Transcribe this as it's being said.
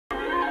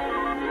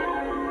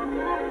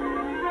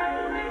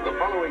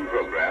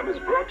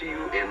program is brought to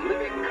you in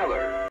living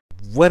color.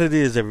 What it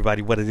is,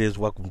 everybody, what it is,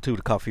 welcome to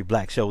the Coffee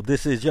Black Show.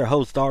 This is your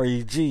host,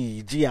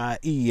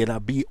 REGGIE, and I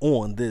be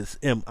on this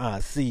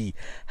MIC.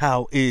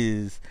 How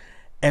is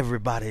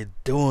everybody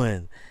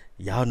doing?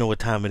 Y'all know what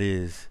time it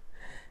is.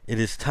 It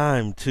is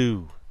time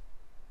to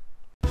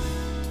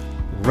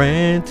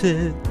rant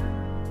it,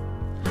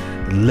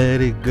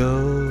 let it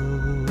go.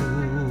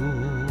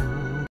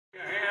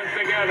 Hands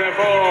together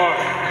for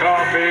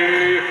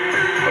Coffee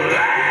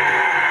Black.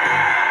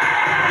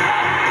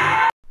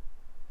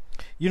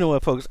 You know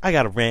what, folks? I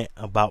got to rant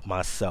about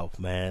myself,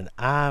 man.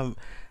 I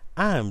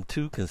am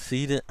too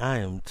conceited. I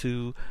am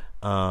too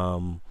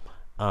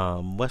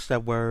what's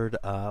that word?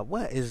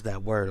 What is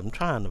that word? I'm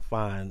trying to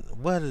find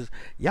what is.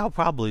 Y'all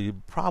probably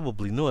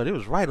know it. It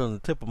was right on the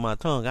tip of my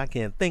tongue. I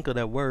can't think of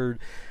that word.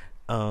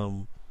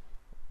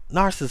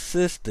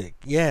 Narcissistic.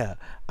 Yeah.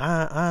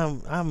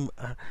 I'm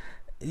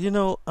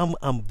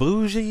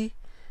bougie.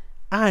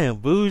 I am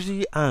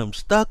bougie. I am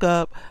stuck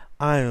up.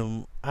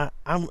 I'm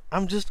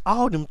just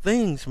all them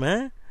things,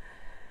 man.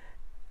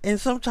 And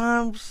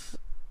sometimes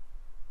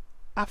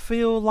I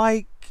feel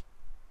like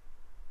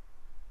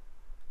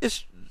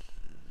it's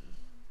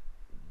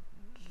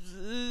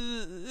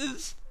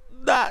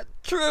not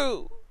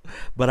true.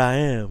 But I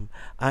am,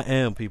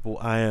 people.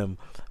 I am.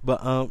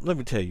 But let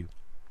me tell you.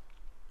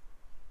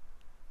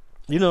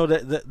 You know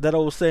that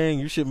old saying,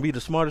 you shouldn't be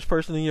the smartest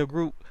person in your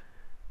group?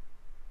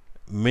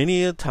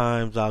 Many a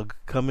times I'll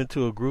come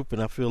into a group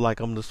and I feel like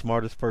I'm the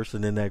smartest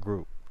person in that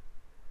group.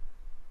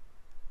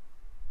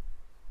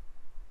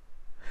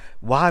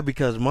 Why?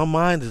 Because my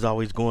mind is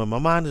always going. My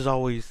mind is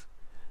always,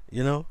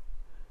 I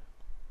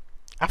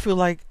feel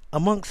like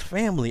amongst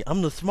family,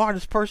 I'm the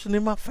smartest person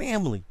in my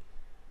family.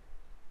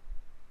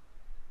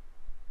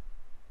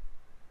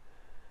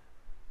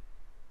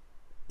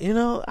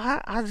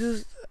 I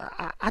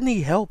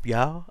need help,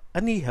 y'all.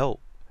 I need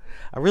help.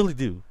 I really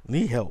do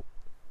need help.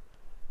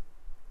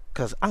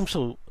 Because I'm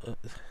so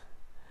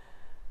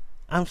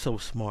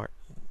smart.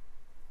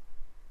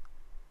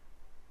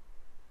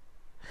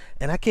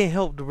 And I can't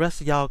help the rest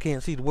of y'all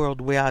can't see the world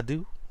the way I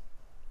do.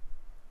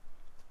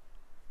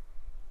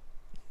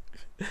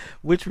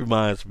 Which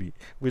reminds me.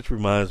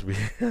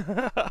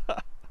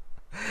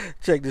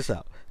 Check this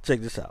out.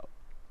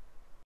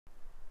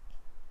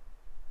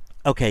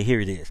 Okay, here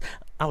it is.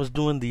 I was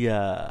doing the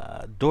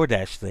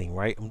DoorDash thing,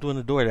 right? I'm doing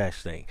the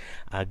DoorDash thing.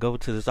 I go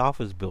to this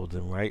office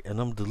building, right? And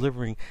I'm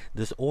delivering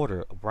this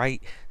order,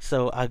 right?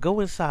 So I go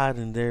inside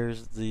and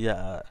there's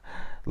the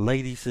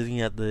lady sitting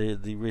at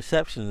the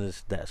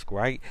receptionist desk,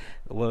 right?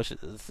 Well,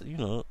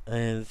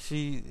 and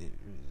she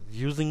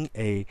using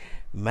a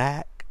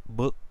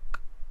MacBook.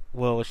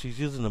 Well, she's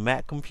using a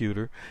Mac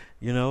computer,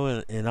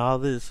 and all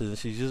this, and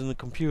she's using the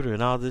computer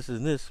and all this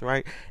and this,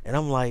 right? And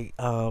I'm like,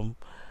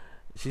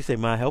 she said,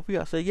 "May I help you?"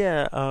 I said,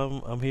 "Yeah,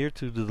 I'm here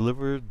to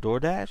deliver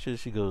DoorDash." And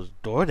she goes,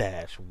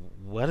 "DoorDash?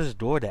 What is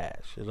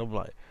DoorDash?" And I'm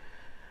like,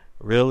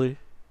 Really?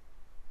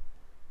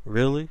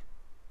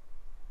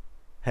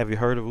 Have you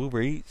heard of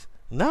Uber Eats?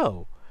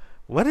 No.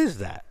 What is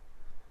that?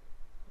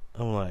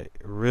 I'm like,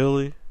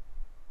 Really?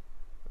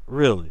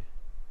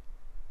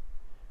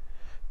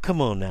 Come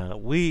on now.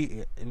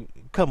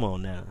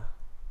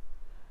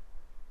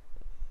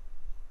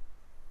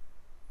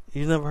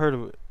 You never heard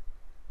of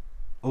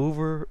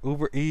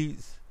Uber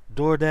Eats,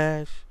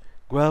 DoorDash,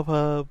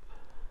 Grubhub?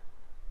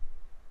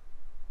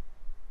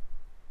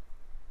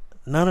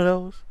 None of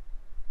those?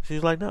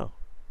 She's like, no.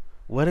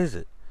 What is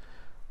it?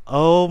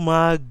 Oh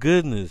my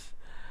goodness.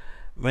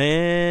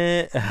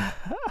 Man.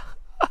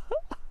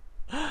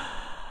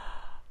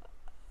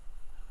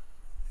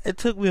 It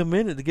took me a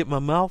minute to get my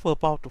mouth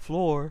up off the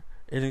floor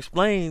and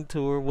explain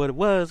to her what it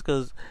was,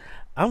 because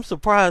I'm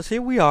surprised.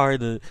 Here we are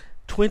in the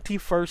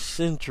 21st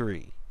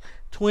century,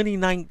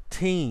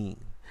 2019.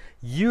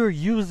 You're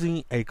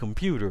using a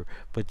computer,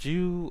 but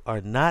you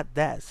are not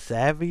that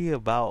savvy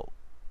about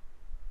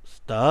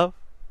stuff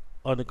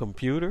on the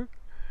computer.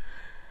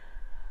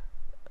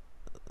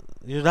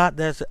 You're not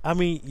that.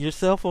 Your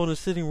cell phone is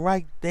sitting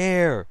right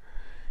there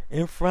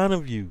in front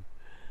of you,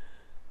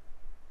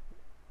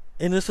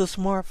 and it's a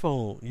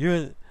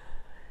smartphone.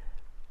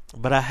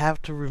 But I have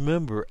to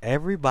remember,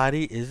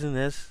 everybody isn't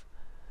as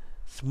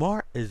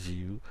smart as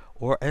you,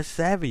 or as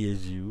savvy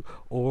as you,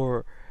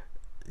 or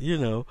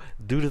do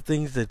the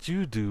things that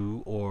you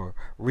do, or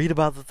read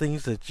about the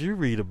things that you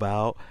read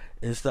about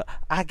and stuff.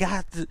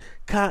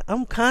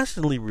 I'm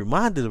constantly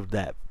reminded of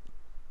that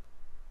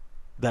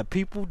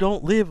people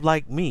don't live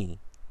like me.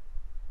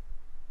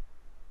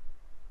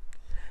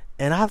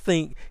 And I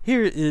think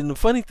and the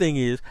funny thing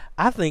is,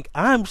 I think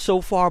I'm so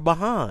far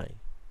behind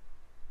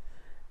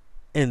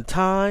in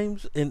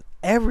times and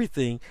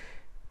everything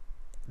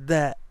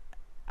that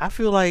I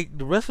feel like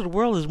the rest of the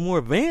world is more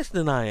advanced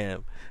than I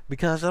am,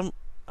 because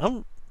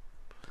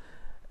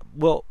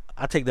well,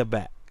 I take that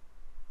back.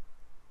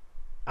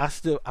 I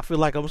feel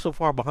like I'm so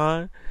far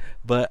behind,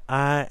 but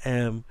I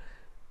am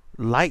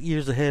light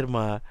years ahead of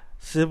my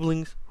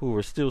siblings who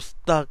are still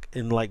stuck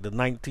in like the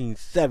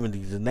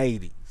 1970s and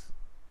 80s.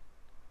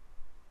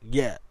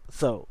 Yeah,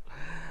 so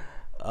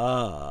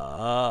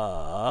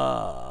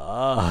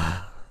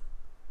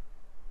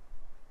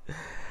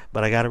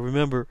But I gotta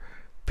remember,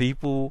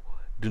 people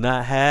do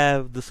not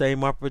have the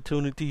same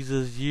opportunities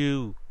as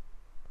you.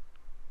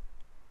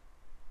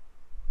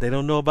 They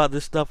don't know about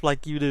this stuff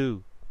like you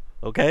do.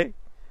 Okay?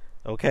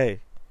 Okay.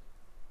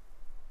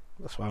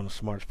 That's why I'm the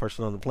smartest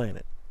person on the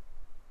planet.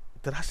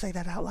 Did I say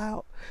that out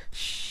loud?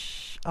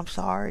 Shh. I'm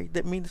sorry.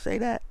 Didn't mean to say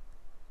that.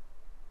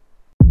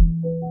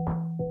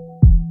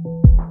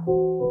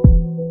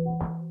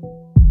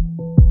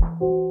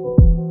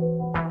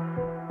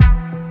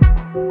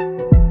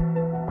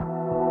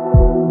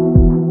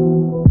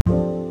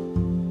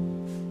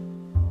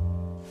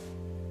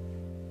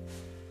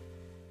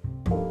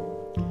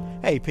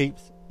 Hey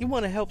peeps, you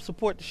want to help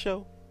support the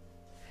show?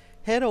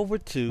 Head over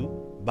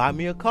to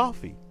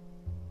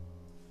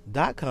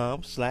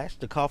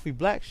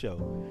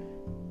buymeacoffee.com/thecoffeeblackshow.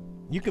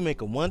 You can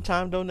make a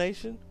one-time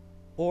donation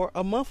or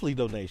a monthly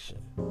donation.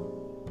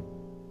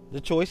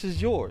 The choice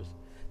is yours.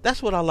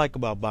 That's what I like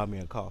about Buy Me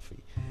a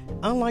Coffee.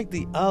 Unlike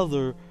the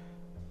other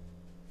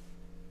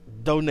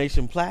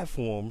donation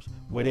platforms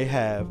where they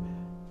have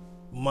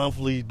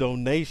monthly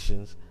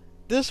donations,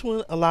 this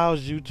one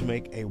allows you to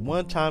make a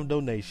one-time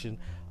donation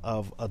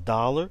of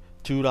 $1,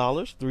 $2,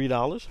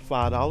 $3,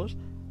 $5,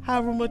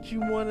 however much you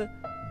want to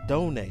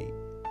donate.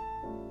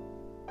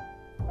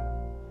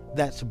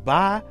 That's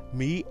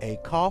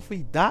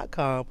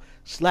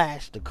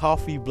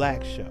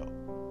buymeacoffee.com/thecoffeeblackshow.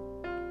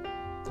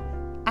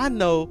 I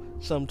know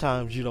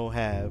sometimes you don't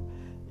have,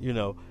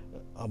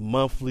 a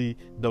monthly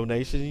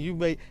donation. You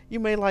may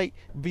like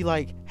be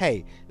like,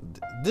 hey,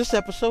 this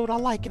episode I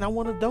like and I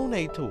want to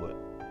donate to it,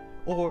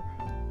 or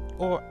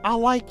I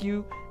like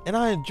you and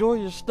I enjoy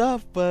your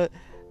stuff, but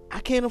I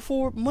can't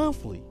afford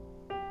monthly.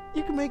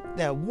 You can make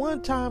that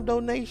one-time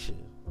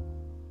donation.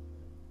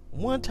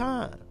 One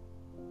time.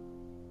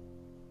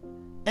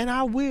 And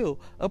I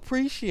will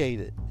appreciate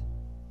it.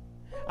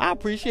 I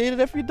appreciate it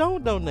if you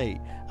don't donate.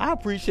 I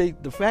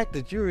appreciate the fact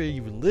that you're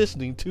even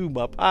listening to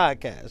my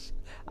podcast.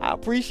 I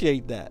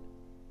appreciate that.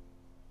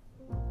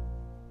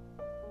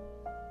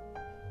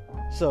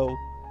 So,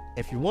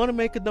 if you want to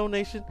make a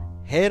donation,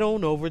 head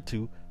on over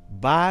to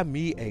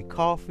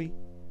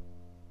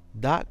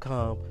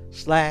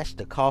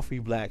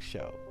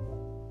buymeacoffee.com/thecoffeeblackshow.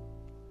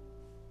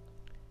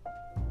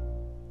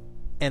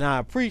 And I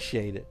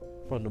appreciate it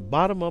from the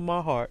bottom of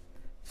my heart.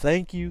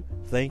 Thank you,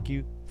 thank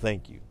you,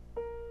 thank you.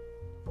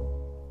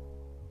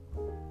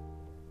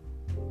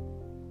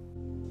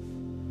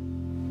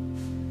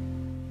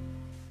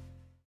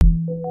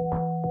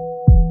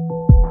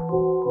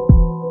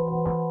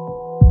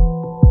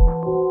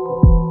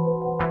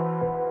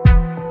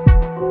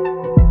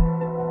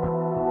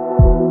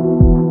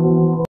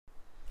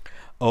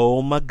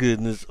 Oh my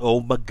goodness,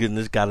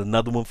 got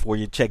another one for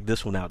you. Check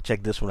this one out,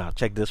 check this one out.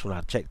 Check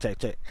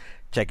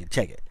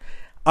it.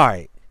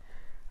 Alright,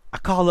 I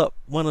call up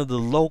one of the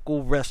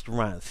local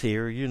restaurants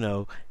here,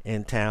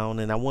 in town,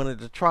 and I wanted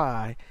to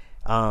try,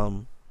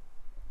 I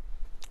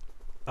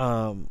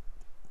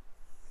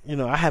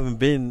haven't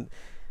been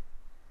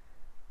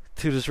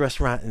to this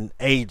restaurant in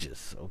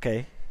ages,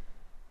 okay?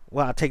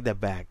 Well, I take that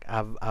back.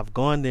 I've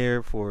gone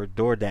there for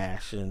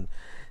DoorDash, and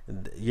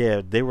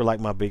yeah, they were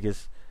like my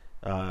biggest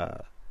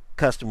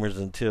customers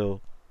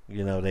until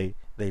they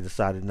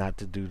decided not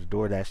to do the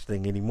DoorDash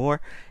thing anymore.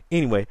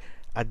 Anyway,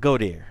 I go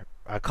there,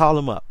 I call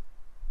them up,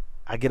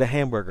 I get a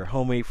hamburger,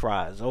 homemade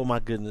fries. Oh my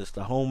goodness,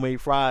 the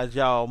homemade fries,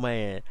 y'all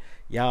man,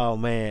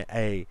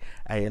 hey,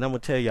 and I'm gonna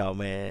tell y'all,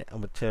 man,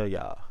 all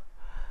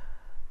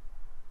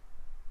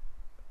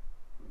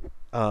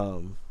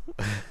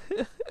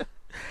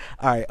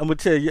right, I'm gonna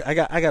tell you, I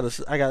got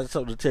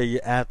something to tell you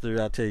after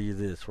I tell you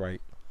this,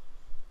 right?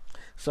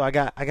 So I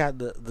got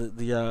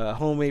the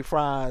homemade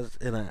fries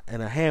and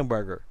a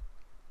hamburger,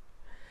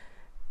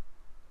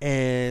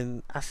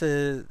 and I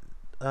said,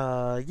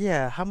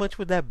 yeah, how much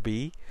would that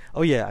be?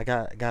 Oh yeah, I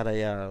got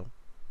a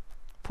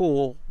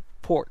pulled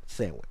pork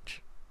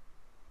sandwich.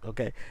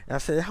 Okay, and I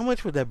said, how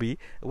much would that be?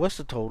 What's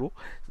the total?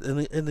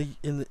 And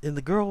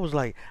the girl was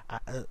like,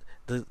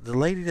 the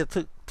lady that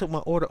took my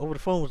order over the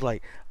phone was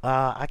like,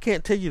 I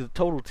can't tell you the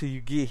total till you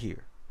get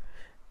here.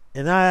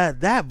 And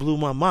that blew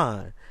my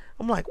mind.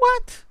 I'm like,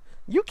 what?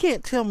 You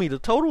can't tell me the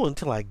total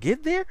until I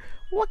get there?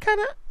 What kind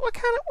of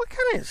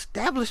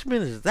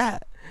establishment is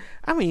that?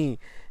 I mean,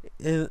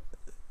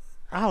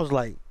 I was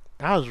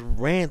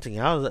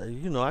ranting.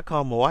 I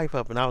called my wife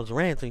up and I was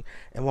ranting,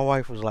 and my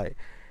wife was like,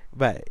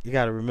 "But you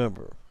got to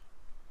remember."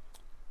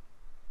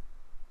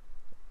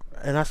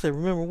 And I said,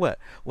 "Remember what?"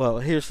 Well,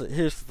 here's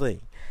the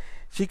thing.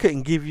 She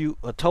couldn't give you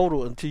a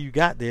total until you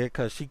got there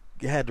because she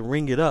had to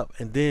ring it up,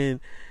 and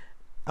then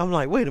I'm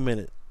like, "Wait a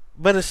minute,"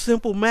 but it's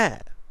simple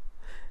math.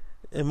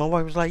 And my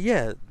wife was like,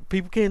 yeah,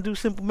 people can't do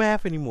simple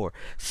math anymore.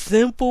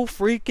 Simple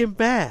freaking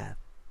math.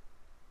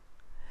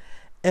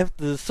 If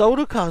the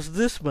soda costs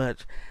this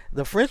much,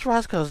 the french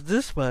fries cost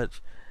this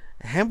much,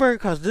 hamburger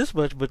costs this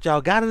much, but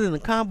y'all got it in a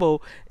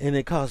combo and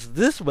it costs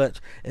this much,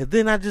 and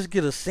then I just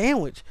get a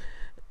sandwich,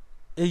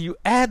 and you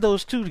add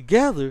those two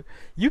together,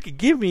 you could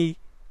give me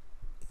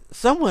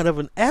somewhat of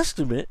an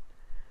estimate,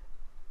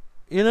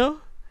 you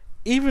know,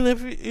 even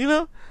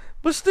if,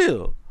 but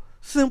still,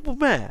 simple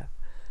math.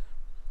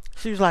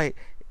 She was like,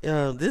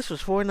 this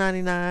was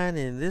 $4.99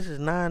 and this is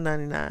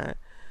 $9.99,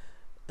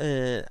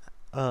 and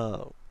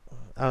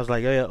I was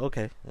like, yeah,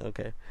 okay.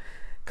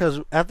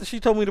 Because after she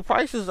told me the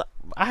prices,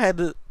 I had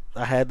the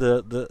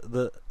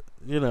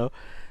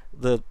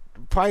the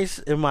price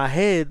in my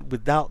head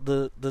without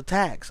the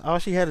tax. All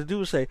she had to do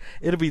was say,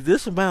 it'll be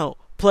this amount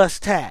plus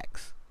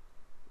tax.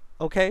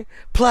 Okay?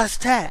 Plus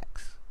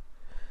tax.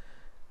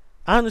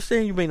 I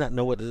understand you may not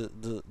know what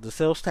the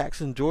sales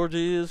tax in Georgia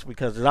is,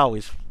 because it's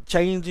always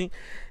changing,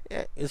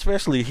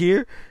 especially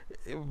here,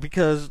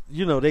 because,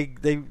 they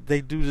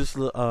do this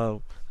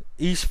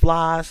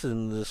E-Splice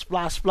and the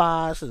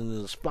Splice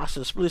and the Splice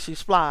and Splishy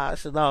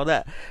Splice and all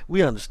that.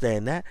 We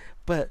understand that.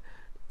 But,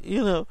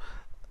 you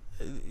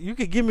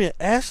could give me an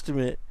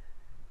estimate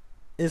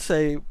and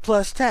say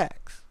plus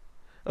tax.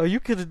 Or you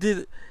could have did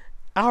it.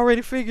 I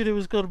already figured it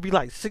was going to be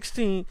like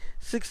 $16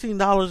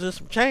 and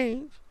some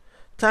change.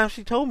 Time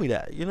she told me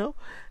that,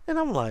 And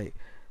I'm like,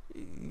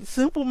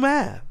 simple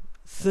math.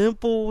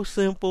 Simple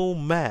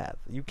math.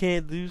 You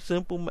can't do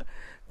simple math.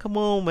 Come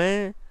on,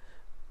 man.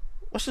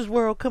 What's this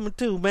world coming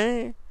to,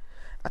 man?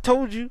 I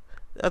told you.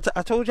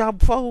 I told y'all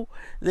before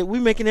that we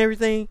making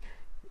everything.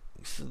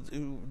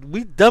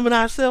 We dumbing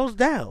ourselves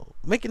down.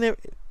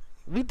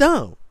 We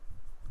dumb.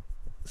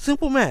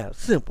 Simple math.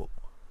 Simple.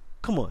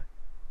 Come on.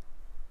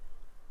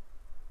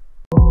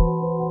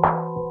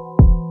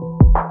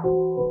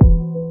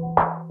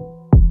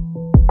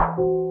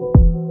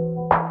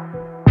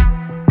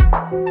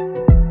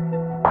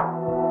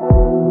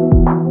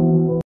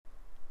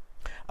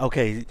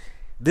 Okay,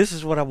 this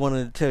is what I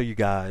wanted to tell you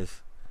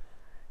guys.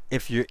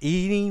 If you're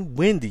eating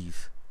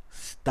Wendy's,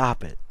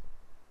 stop it.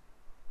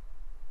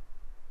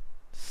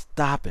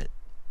 Stop it.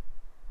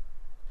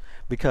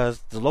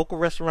 Because the local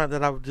restaurant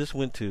that I just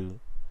went to,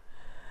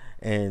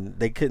 and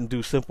they couldn't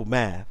do simple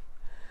math,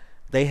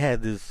 they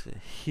had this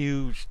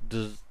huge,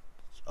 it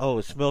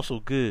smells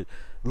so good,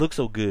 looks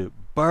so good,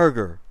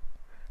 burger,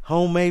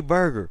 homemade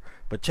burger.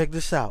 But check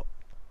this out.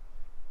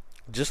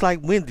 Just like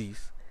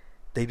Wendy's,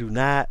 they do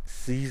not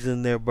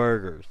season their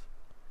burgers.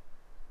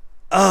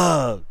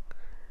 Ugh.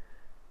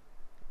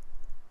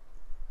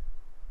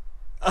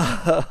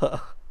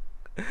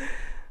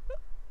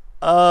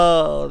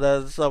 Oh,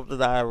 that's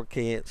something I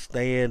can't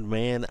stand,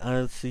 man.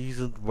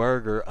 Unseasoned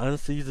burger,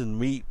 unseasoned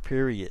meat,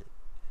 period.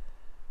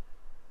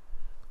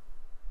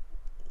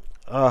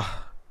 Ugh.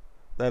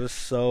 That is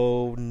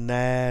so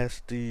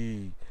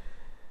nasty.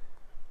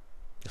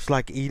 It's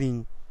like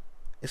eating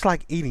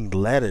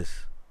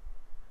lettuce.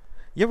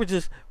 You ever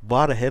just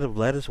bought a head of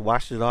lettuce,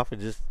 washed it off,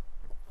 and just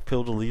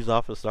peeled the leaves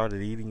off and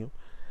started eating them?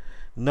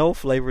 No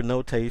flavor,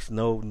 no taste,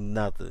 no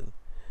nothing.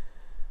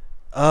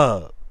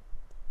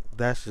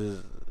 That's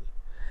just...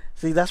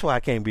 See, that's why I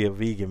can't be a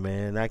vegan,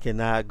 man. I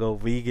cannot go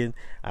vegan.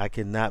 I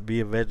cannot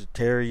be a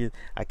vegetarian.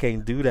 I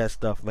can't do that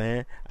stuff,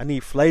 man. I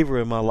need flavor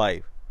in my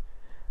life.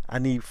 I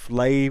need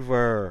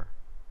flavor.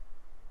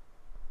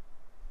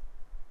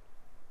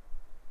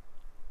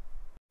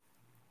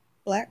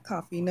 Black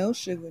coffee, no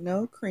sugar,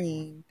 no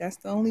cream. That's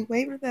the only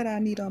waiver that I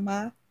need on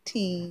my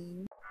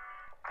team.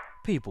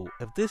 People,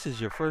 if this is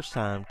your first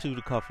time to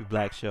the Coffee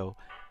Black Show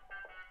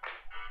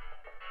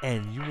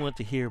and you want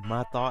to hear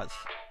my thoughts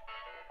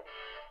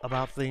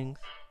about things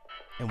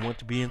and want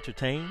to be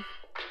entertained,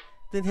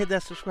 then hit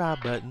that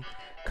subscribe button.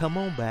 Come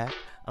on back.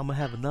 I'm going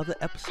to have another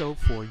episode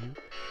for you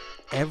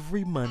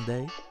every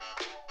Monday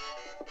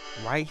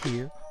right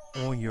here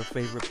on your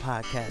favorite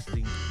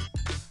podcasting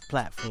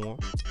platform.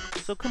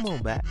 So come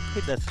on back,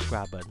 hit that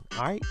subscribe button,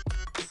 alright?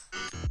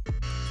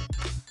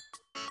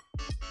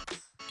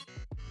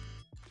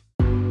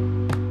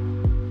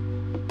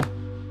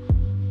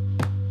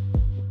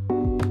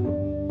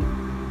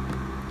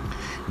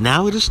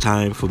 Now it is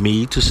time for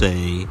me to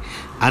say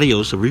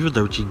adios,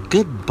 arrivederci,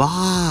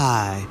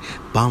 goodbye,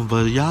 bon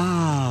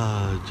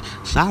voyage,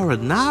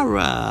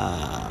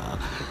 sayonara,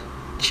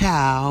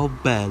 ciao,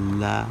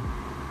 bella.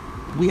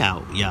 We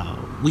out, y'all.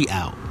 We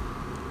out.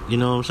 You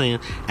know what I'm saying?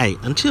 Hey,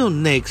 until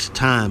next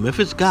time, if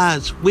it's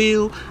God's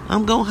will,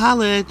 I'm going to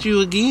holler at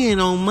you again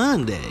on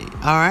Monday.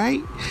 All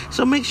right?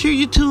 So make sure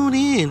you tune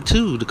in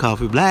to the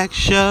Coffee Black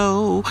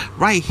Show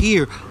right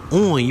here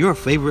on your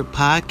favorite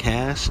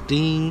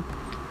podcasting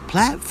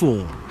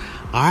platform.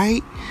 All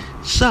right?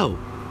 So,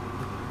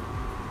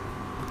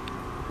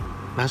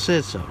 I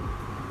said so.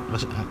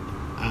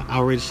 I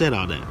already said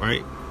all that,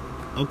 right?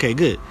 Okay,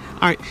 good.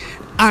 All right.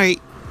 All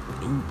right.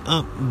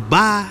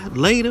 Bye.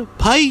 Later.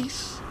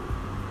 Peace.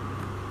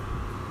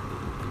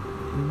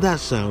 That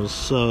sounds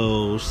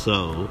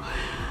so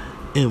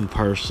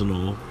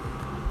impersonal.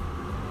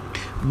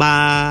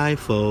 Bye,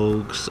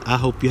 folks. I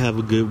hope you have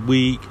a good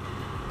week.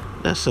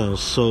 That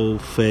sounds so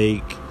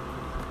fake.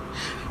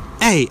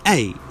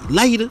 Hey,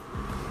 later.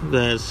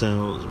 That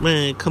sounds...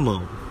 Man, come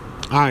on.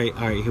 Alright,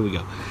 here we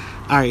go.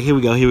 Alright, here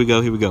we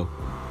go.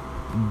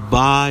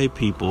 Bye,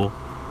 people.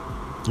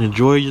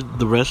 Enjoy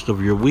the rest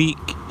of your week.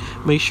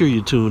 Make sure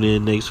you tune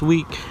in next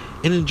week.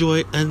 and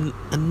enjoy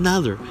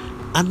another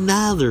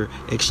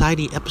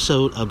exciting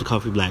episode of the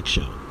Coffee Black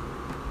Show.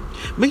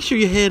 Make sure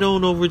you head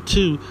on over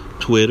to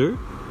Twitter,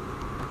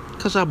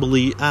 because I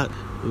believe I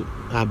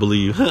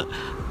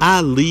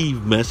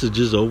leave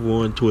messages over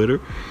on Twitter.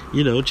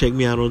 Check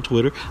me out on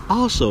Twitter.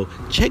 Also,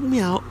 check me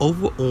out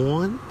over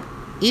on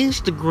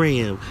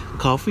Instagram,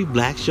 Coffee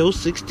Black Show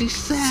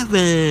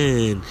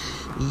 67.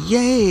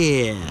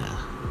 Yeah.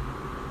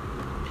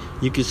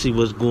 You can see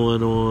what's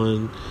going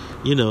on,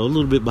 a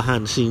little bit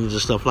behind the scenes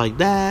and stuff like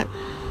that.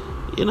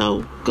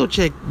 Go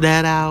check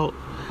that out.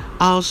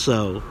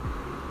 Also,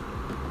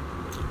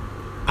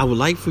 I would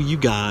like for you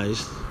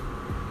guys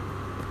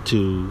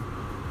to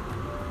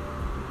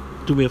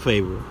do me a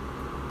favor.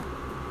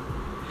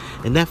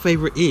 And that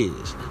favor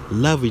is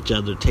love each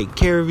other, take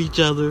care of each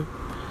other.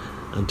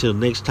 Until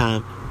next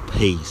time,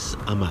 peace.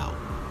 I'm out.